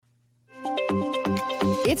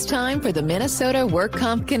It's time for the Minnesota Work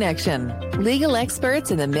Comp Connection. Legal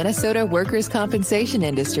experts in the Minnesota workers' compensation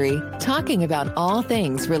industry talking about all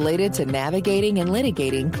things related to navigating and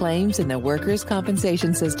litigating claims in the workers'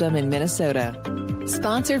 compensation system in Minnesota.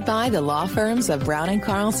 Sponsored by the law firms of Brown &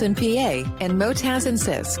 Carlson, PA, and Motaz and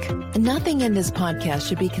Sisk. Nothing in this podcast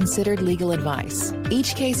should be considered legal advice.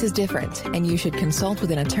 Each case is different, and you should consult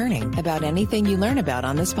with an attorney about anything you learn about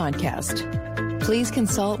on this podcast. Please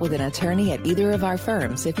consult with an attorney at either of our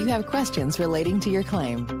firms if you have questions relating to your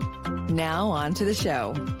claim. Now on to the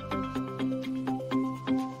show.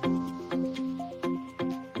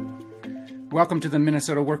 Welcome to the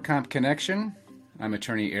Minnesota Work Comp Connection. I'm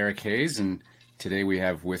attorney Eric Hayes, and today we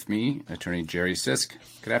have with me attorney Jerry Sisk.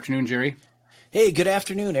 Good afternoon, Jerry. Hey, good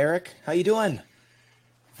afternoon, Eric. How you doing?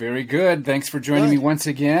 Very good. Thanks for joining me once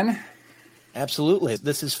again. Absolutely.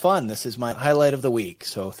 This is fun. This is my highlight of the week,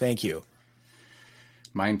 so thank you.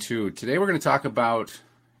 Mine too. Today we're going to talk about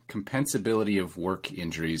compensability of work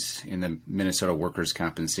injuries in the Minnesota workers'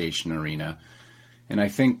 compensation arena. And I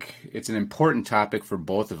think it's an important topic for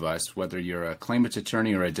both of us, whether you're a claimant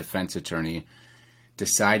attorney or a defense attorney,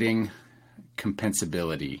 deciding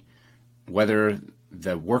compensability, whether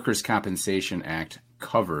the Workers' Compensation Act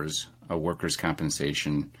covers a workers'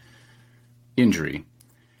 compensation injury.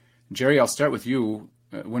 Jerry, I'll start with you.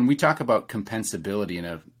 When we talk about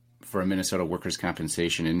compensability for a Minnesota workers'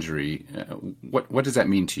 compensation injury, what does that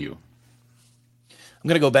mean to you? I'm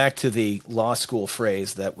going to go back to the law school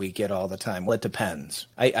phrase that we get all the time. Well, it depends.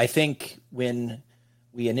 I think when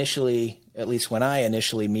we initially, at least when I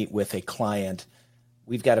initially meet with a client,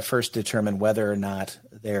 we've got to first determine whether or not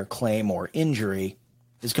their claim or injury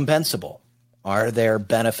is compensable. Are there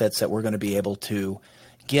benefits that we're going to be able to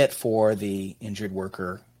get for the injured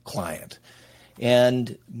worker client?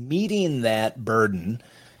 And meeting that burden,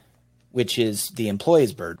 which is the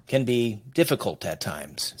employee's burden, can be difficult at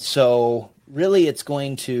times. So really it's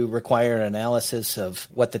going to require an analysis of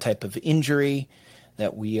what the type of injury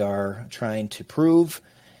that we are trying to prove,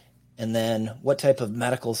 and then what type of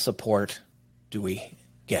medical support do we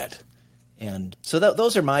get. And so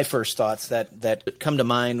those are my first thoughts that come to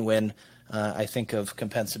mind when I think of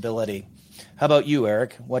compensability. How about you,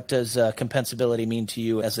 Eric? What does compensability mean to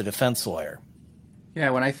you as a defense lawyer?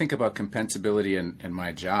 Yeah, when I think about compensability in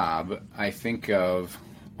my job, I think of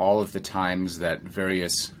all of the times that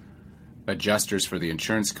various adjusters for the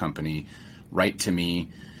insurance company write to me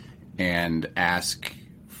and ask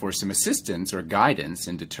for some assistance or guidance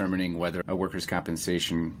in determining whether a workers'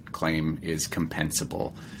 compensation claim is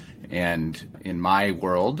compensable. And in my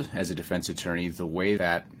world, as a defense attorney, the way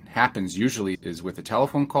that happens usually is with a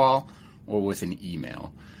telephone call or with an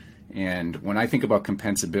email. And when I think about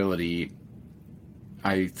compensability,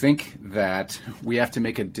 I think that we have to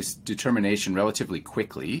make a determination relatively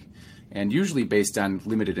quickly and usually based on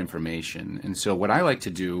limited information. And so what I like to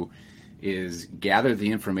do is gather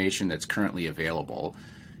the information that's currently available,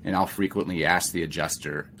 and I'll frequently ask the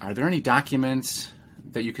adjuster, are there any documents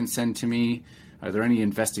that you can send to me? Are there any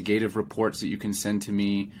investigative reports that you can send to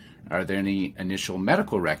me? Are there any initial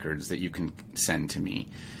medical records that you can send to me?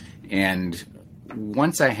 And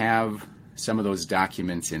once I have some of those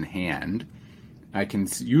documents in hand, I can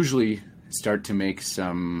usually start to make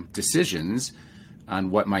some decisions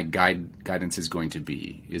on what my guidance is going to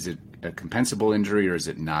be. Is it a compensable injury or is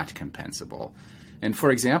it not compensable? And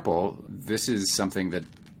for example, this is something that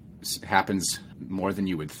happens more than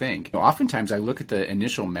you would think. Oftentimes I look at the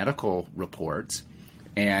initial medical reports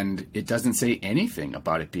and it doesn't say anything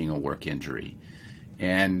about it being a work injury.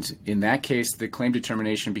 And in that case, the claim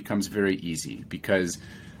determination becomes very easy because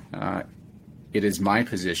it is my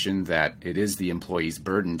position that it is the employee's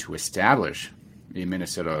burden to establish a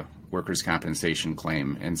Minnesota workers' compensation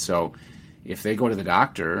claim. And so if they go to the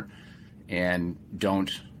doctor and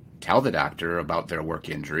don't tell the doctor about their work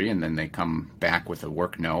injury, and then they come back with a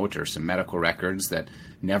work note or some medical records that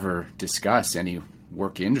never discuss any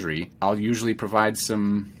work injury, I'll usually provide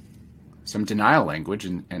some denial language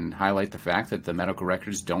and highlight the fact that the medical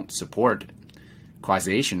records don't support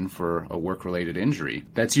causation for a work-related injury.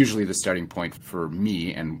 That's usually the starting point for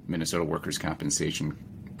me and Minnesota workers' compensation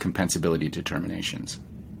compensability determinations.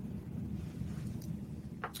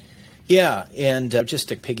 Yeah, and just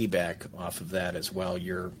to piggyback off of that as well,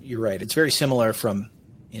 you're right. It's very similar from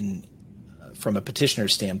a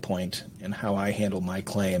petitioner's standpoint and how I handle my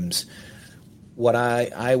claims. What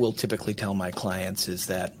I will typically tell my clients is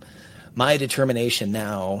that my determination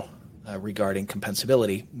now regarding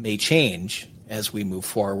compensability may change as we move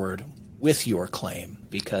forward with your claim,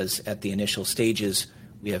 because at the initial stages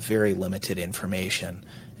we have very limited information,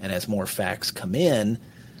 and as more facts come in,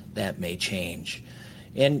 that may change.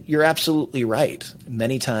 And you're absolutely right.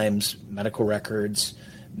 Many times medical records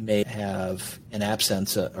may have an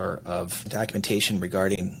absence of documentation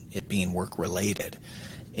regarding it being work-related.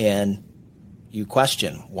 And you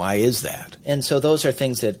question, why is that? And so those are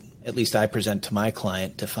things that at least I present to my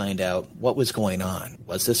client to find out what was going on.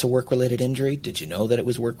 Was this a work-related injury? Did you know that it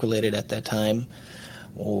was work-related at that time?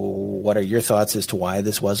 What are your thoughts as to why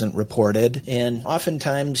this wasn't reported? And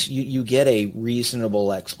oftentimes you get a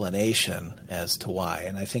reasonable explanation as to why.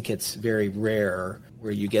 And I think it's very rare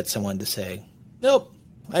where you get someone to say, nope,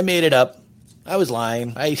 I made it up. I was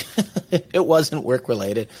lying. It wasn't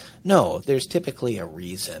work-related. No, there's typically a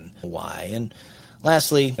reason why. And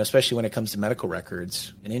lastly, especially when it comes to medical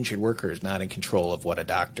records, an injured worker is not in control of what a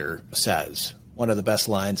doctor says. One of the best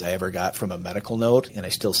lines I ever got from a medical note, and I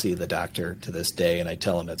still see the doctor to this day, and I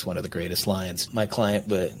tell him it's one of the greatest lines. My client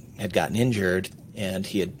had gotten injured, and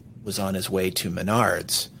he was on his way to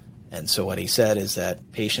Menards. And so what he said is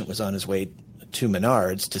that patient was on his way to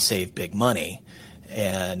Menards to save big money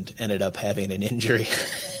and ended up having an injury,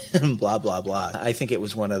 blah, blah, blah. I think it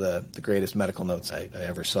was one of the greatest medical notes I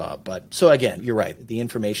ever saw. But so again, you're right. The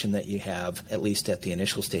information that you have, at least at the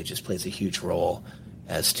initial stages, plays a huge role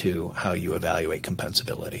as to how you evaluate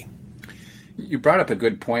compensability. You brought up a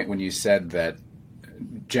good point when you said that,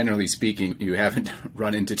 generally speaking, you haven't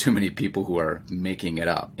run into too many people who are making it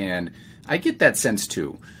up. And I get that sense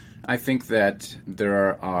too. I think that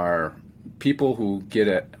there are people who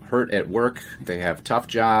get hurt at work. They have tough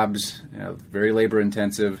jobs, very labor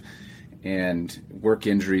intensive, and work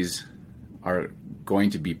injuries are going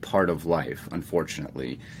to be part of life,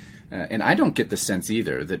 unfortunately. And I don't get the sense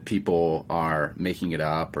either that people are making it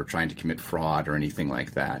up or trying to commit fraud or anything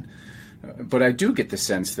like that. But I do get the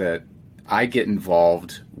sense that I get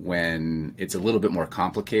involved when it's a little bit more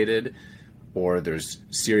complicated or there's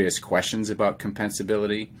serious questions about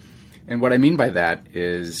compensability. And what I mean by that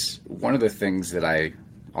is one of the things that I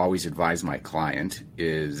always advise my client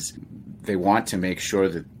is they want to make sure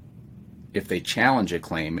that if they challenge a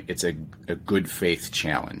claim, it's a good faith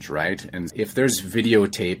challenge, right? And if there's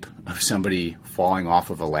videotape of somebody falling off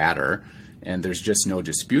of a ladder and there's just no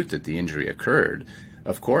dispute that the injury occurred,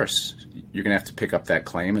 of course, you're going to have to pick up that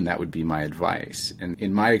claim, and that would be my advice. And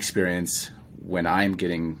in my experience, when I'm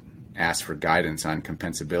getting asked for guidance on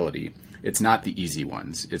compensability, it's not the easy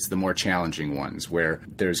ones. It's the more challenging ones where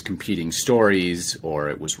there's competing stories or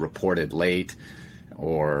it was reported late,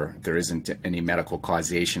 or there isn't any medical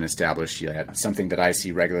causation established yet. Something that I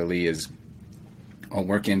see regularly is a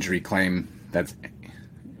work injury claim that's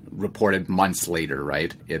reported months later,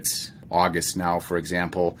 right? It's August now, for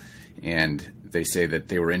example, and they say that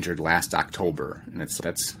they were injured last October. And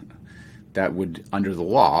that would, under the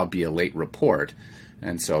law, be a late report.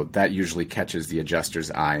 And so that usually catches the adjuster's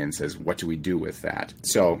eye and says, what do we do with that?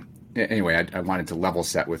 So anyway, I wanted to level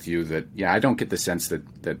set with you that, I don't get the sense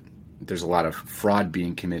that there's a lot of fraud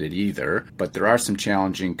being committed either, but there are some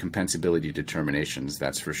challenging compensability determinations,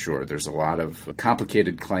 that's for sure. There's a lot of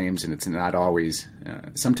complicated claims, and it's not always,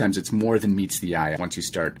 sometimes it's more than meets the eye once you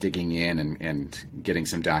start digging in and getting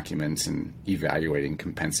some documents and evaluating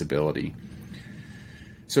compensability.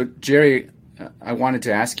 So Jerry, I wanted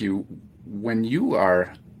to ask you, when you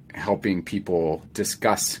are helping people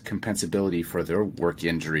discuss compensability for their work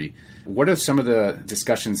injury, what are some of the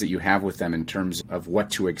discussions that you have with them in terms of what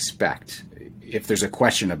to expect if there's a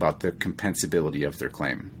question about the compensability of their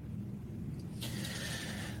claim?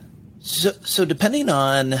 So depending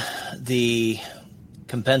on the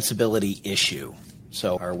compensability issue,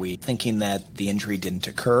 so are we thinking that the injury didn't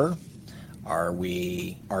occur? Are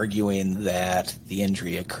we arguing that the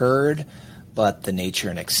injury occurred, but the nature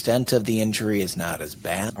and extent of the injury is not as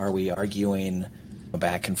bad? Are we arguing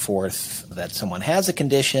back and forth that someone has a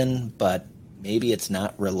condition, but maybe it's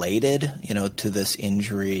not related, to this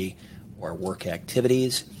injury or work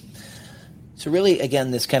activities? So really,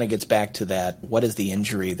 again, this kind of gets back to that, what is the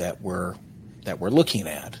injury that we're looking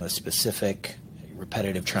at? A specific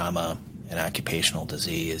repetitive trauma, an occupational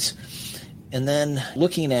disease. And then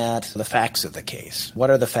looking at the facts of the case. What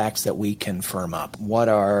are the facts that we can firm up? What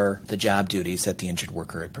are the job duties that the injured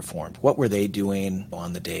worker had performed? What were they doing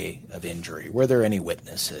on the day of injury? Were there any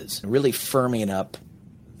witnesses? Really firming up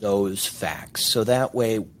those facts so that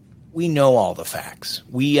way we know all the facts.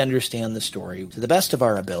 We understand the story to the best of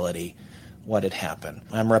our ability, what had happened.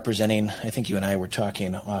 I'm representing, I think you and I were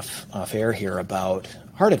talking off air here about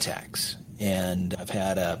heart attacks. And I've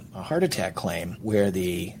had a heart attack claim where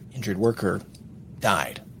the injured worker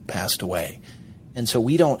died, passed away. And so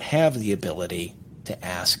we don't have the ability to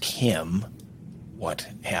ask him what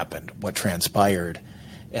happened, what transpired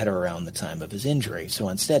at around the time of his injury. So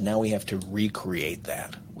instead, now we have to recreate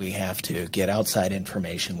that. We have to get outside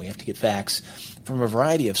information. We have to get facts from a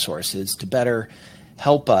variety of sources to better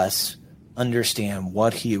help us understand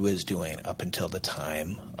what he was doing up until the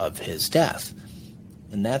time of his death.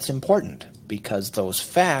 And that's important because those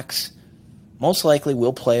facts most likely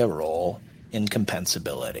will play a role in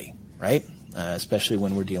compensability, right? Especially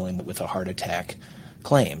when we're dealing with a heart attack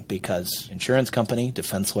claim, because insurance company,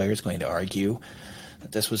 defense lawyer is going to argue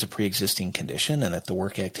that this was a pre-existing condition and that the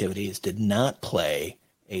work activities did not play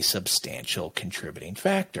a substantial contributing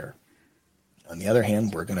factor. On the other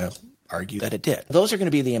hand, we're going to argue that it did. Those are going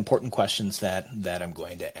to be the important questions that I'm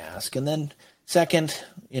going to ask. And then second,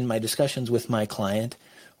 in my discussions with my client,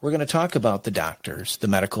 we're going to talk about the doctors, the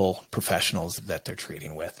medical professionals that they're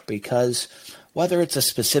treating with, because whether it's a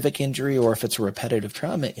specific injury or if it's a repetitive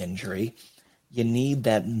trauma injury, you need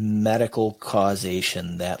that medical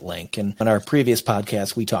causation, that link. And in our previous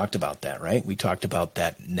podcast, we talked about that, right? We talked about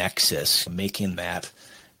that nexus, making that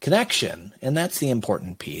connection. And that's the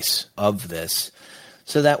important piece of this.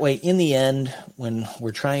 So that way, in the end, when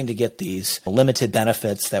we're trying to get these limited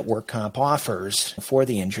benefits that work comp offers for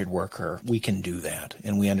the injured worker, we can do that.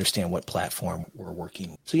 And we understand what platform we're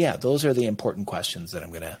working with. So yeah, those are the important questions that I'm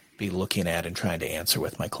going to be looking at and trying to answer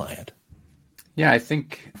with my client. Yeah, I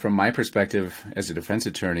think from my perspective as a defense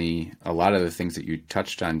attorney, a lot of the things that you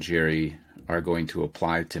touched on, Jerry, are going to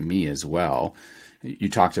apply to me as well. You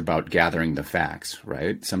talked about gathering the facts,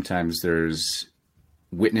 right? Sometimes there's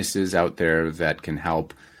witnesses out there that can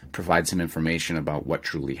help provide some information about what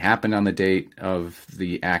truly happened on the date of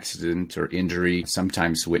the accident or injury.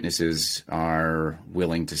 Sometimes witnesses are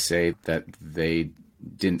willing to say that they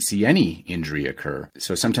didn't see any injury occur.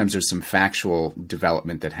 So sometimes there's some factual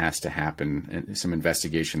development that has to happen and some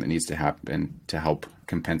investigation that needs to happen to help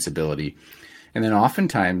compensability. And then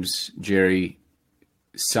oftentimes, Jerry,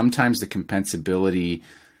 sometimes the compensability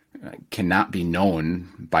cannot be known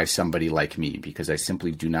by somebody like me because I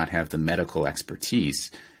simply do not have the medical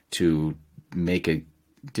expertise to make a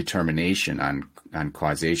determination on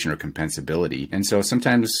causation or compensability. And so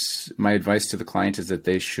sometimes my advice to the client is that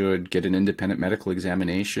they should get an independent medical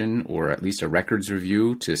examination or at least a records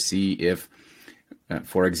review to see if,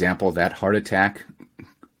 for example, that heart attack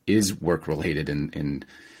is work-related in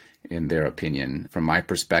their opinion. From my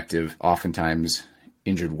perspective, oftentimes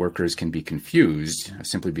injured workers can be confused.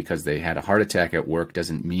 Simply because they had a heart attack at work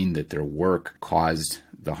doesn't mean that their work caused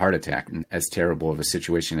the heart attack. And as terrible of a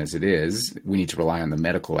situation as it is, we need to rely on the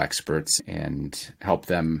medical experts and help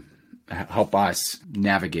us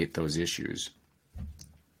navigate those issues.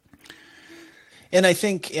 And I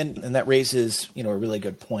think, and that raises, a really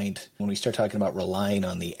good point when we start talking about relying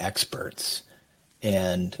on the experts.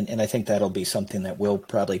 And I think that'll be something that we'll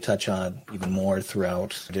probably touch on even more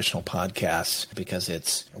throughout additional podcasts, because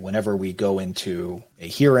it's whenever we go into a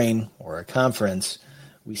hearing or a conference,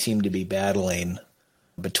 we seem to be battling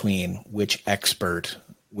between which expert,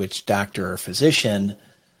 which doctor or physician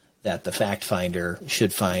that the fact finder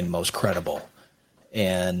should find most credible.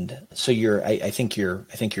 And so I think you're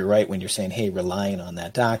right when you're saying, hey, relying on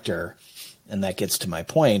that doctor. And that gets to my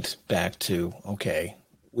point back to, okay,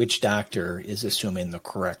 which doctor is assuming the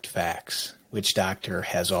correct facts? Which doctor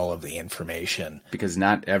has all of the information? Because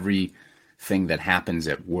not everything that happens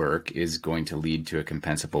at work is going to lead to a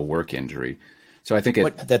compensable work injury. So I think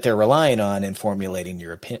that they're relying on in formulating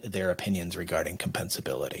their opinions regarding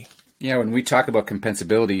compensability. Yeah, when we talk about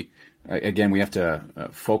compensability, again, we have to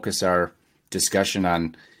focus our discussion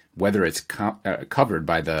on whether it's covered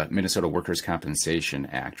by the Minnesota Workers' Compensation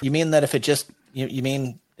Act. You mean that if it just, you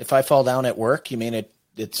mean if I fall down at work, you mean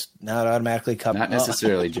it's not automatically covered? Not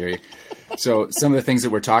necessarily, Jerry. So some of the things that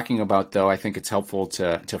we're talking about, though, I think it's helpful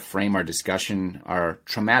to frame our discussion are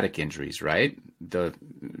traumatic injuries, right? The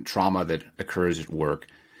trauma that occurs at work.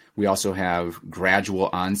 We also have gradual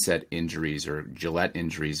onset injuries or Gillette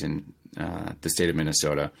injuries in the state of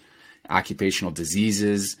Minnesota. Occupational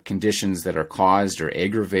diseases, conditions that are caused or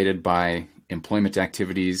aggravated by employment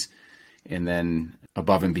activities. And then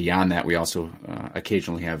above and beyond that, we also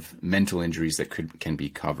occasionally have mental injuries that can be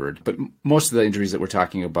covered. But most of the injuries that we're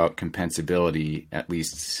talking about compensability, at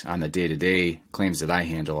least on the day-to-day claims that I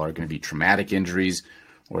handle, are going to be traumatic injuries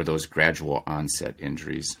or those gradual onset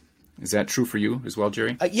injuries. Is that true for you as well,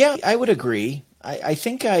 Jerry? Yeah, I would agree. I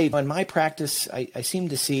think in my practice, I seem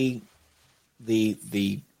to see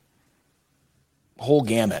the whole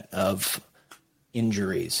gamut of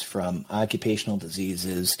injuries, from occupational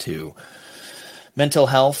diseases to mental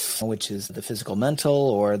health, which is the physical mental,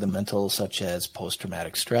 or the mental such as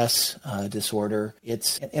post-traumatic stress disorder.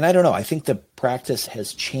 And I don't know, I think the practice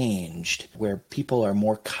has changed where people are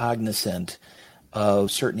more cognizant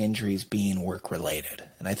of certain injuries being work-related.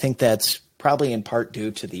 And I think that's probably in part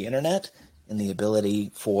due to the internet and the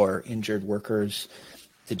ability for injured workers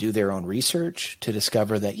to do their own research to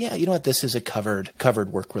discover that, yeah, you know what, this is a covered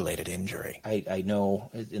work-related injury. I know,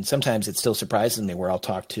 and sometimes it still surprises me where I'll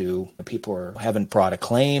talk to people who haven't brought a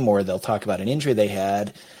claim, or they'll talk about an injury they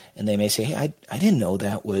had, and they may say, hey, I didn't know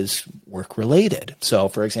that was work-related. So,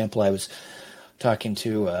 for example, I was talking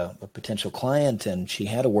to a potential client, and she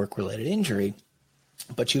had a work-related injury,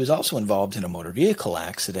 but she was also involved in a motor vehicle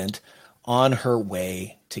accident on her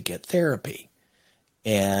way to get therapy.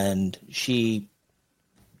 And she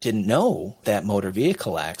didn't know that motor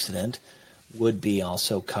vehicle accident would be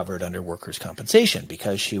also covered under workers' compensation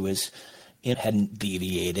because she hadn't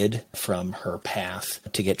deviated from her path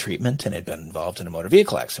to get treatment and had been involved in a motor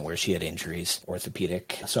vehicle accident where she had injuries,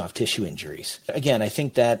 orthopedic soft tissue injuries. Again, I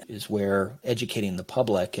think that is where educating the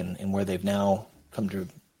public and where they've now come to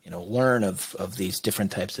learn of these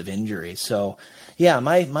different types of injuries. So yeah,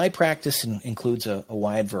 my practice includes a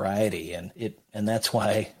wide variety, and that's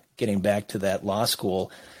why, getting back to that law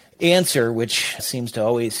school answer, which seems to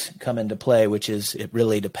always come into play, which is it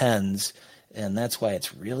really depends. And that's why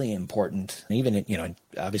it's really important, even,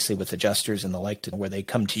 obviously with adjusters and the like, where they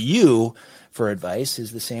come to you for advice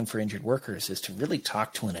is the same for injured workers, is to really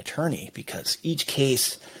talk to an attorney, because each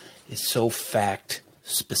case is so fact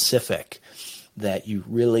specific that you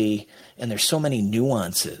really, and there's so many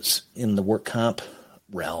nuances in the work comp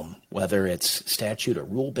realm, whether it's statute or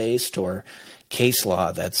rule based or case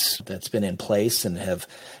law that's been in place and have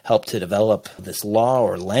helped to develop this law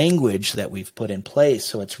or language that we've put in place.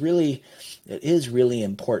 So it is really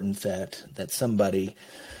important that somebody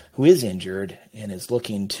who is injured and is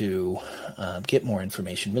looking to get more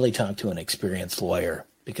information really talk to an experienced lawyer,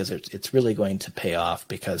 because it's really going to pay off.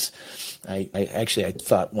 Because I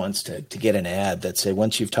thought once to get an ad that said,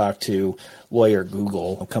 once you've talked to lawyer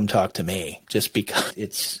Google, come talk to me, just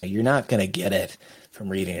because you're not going to get it from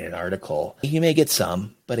reading an article. You may get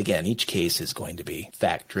some, but again, each case is going to be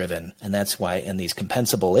fact-driven, and that's why in these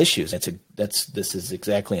compensable issues, this is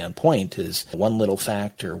exactly on point, is one little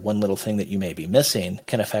fact or one little thing that you may be missing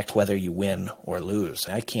can affect whether you win or lose.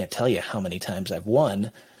 I can't tell you how many times I've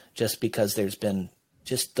won just because there's been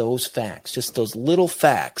just those facts, just those little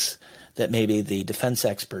facts that maybe the defense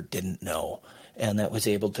expert didn't know, and that was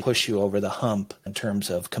able to push you over the hump in terms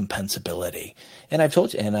of compensability. And I've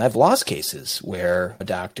told you, and I've lost cases where a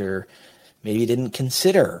doctor maybe didn't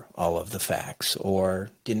consider all of the facts or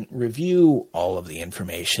didn't review all of the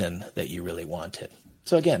information that you really wanted.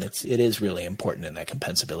 So again, it is really important in that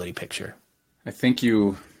compensability picture. I think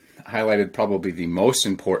you highlighted probably the most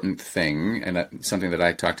important thing, and something that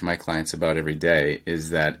I talk to my clients about every day,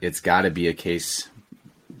 is that it's got to be a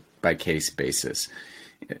case-by-case basis.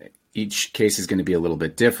 Each case is going to be a little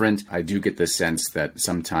bit different. I do get the sense that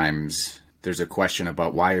sometimes there's a question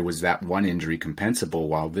about why was that one injury compensable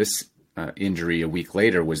while this injury a week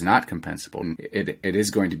later was not compensable. It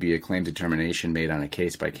is going to be a claim determination made on a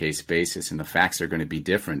case-by-case basis, and the facts are going to be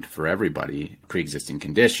different for everybody. Pre-existing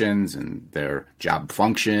conditions and their job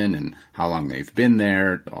function and how long they've been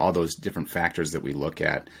there, all those different factors that we look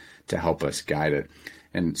at to help us guide it.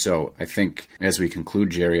 And so I think as we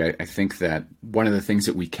conclude, Jerry, I think that one of the things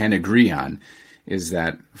that we can agree on is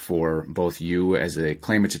that for both you as a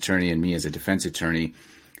claimant attorney and me as a defense attorney,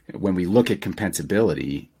 when we look at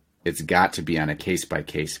compensability, it's got to be on a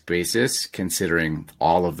case-by-case basis, considering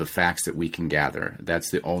all of the facts that we can gather.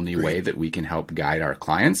 That's the only way that we can help guide our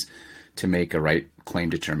clients to make a right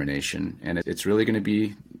claim determination. And it's really going to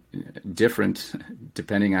be different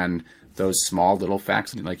depending on those small little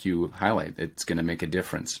facts like you highlight. It's going to make a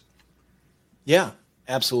difference. Yeah,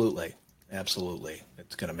 absolutely. Absolutely.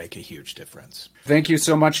 It's going to make a huge difference. Thank you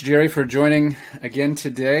so much, Jerry, for joining again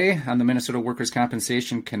today on the Minnesota Workers'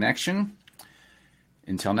 Compensation Connection.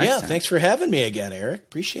 Until next time. Yeah, thanks for having me again, Eric.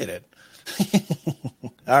 Appreciate it.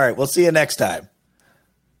 All right, we'll see you next time.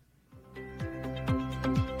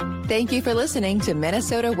 Thank you for listening to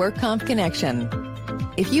Minnesota Work Comp Connection.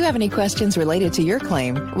 If you have any questions related to your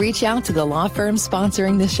claim, reach out to the law firm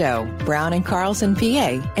sponsoring the show, Brown & Carlson,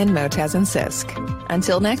 PA, and Motaz & Sisk.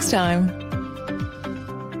 Until next time.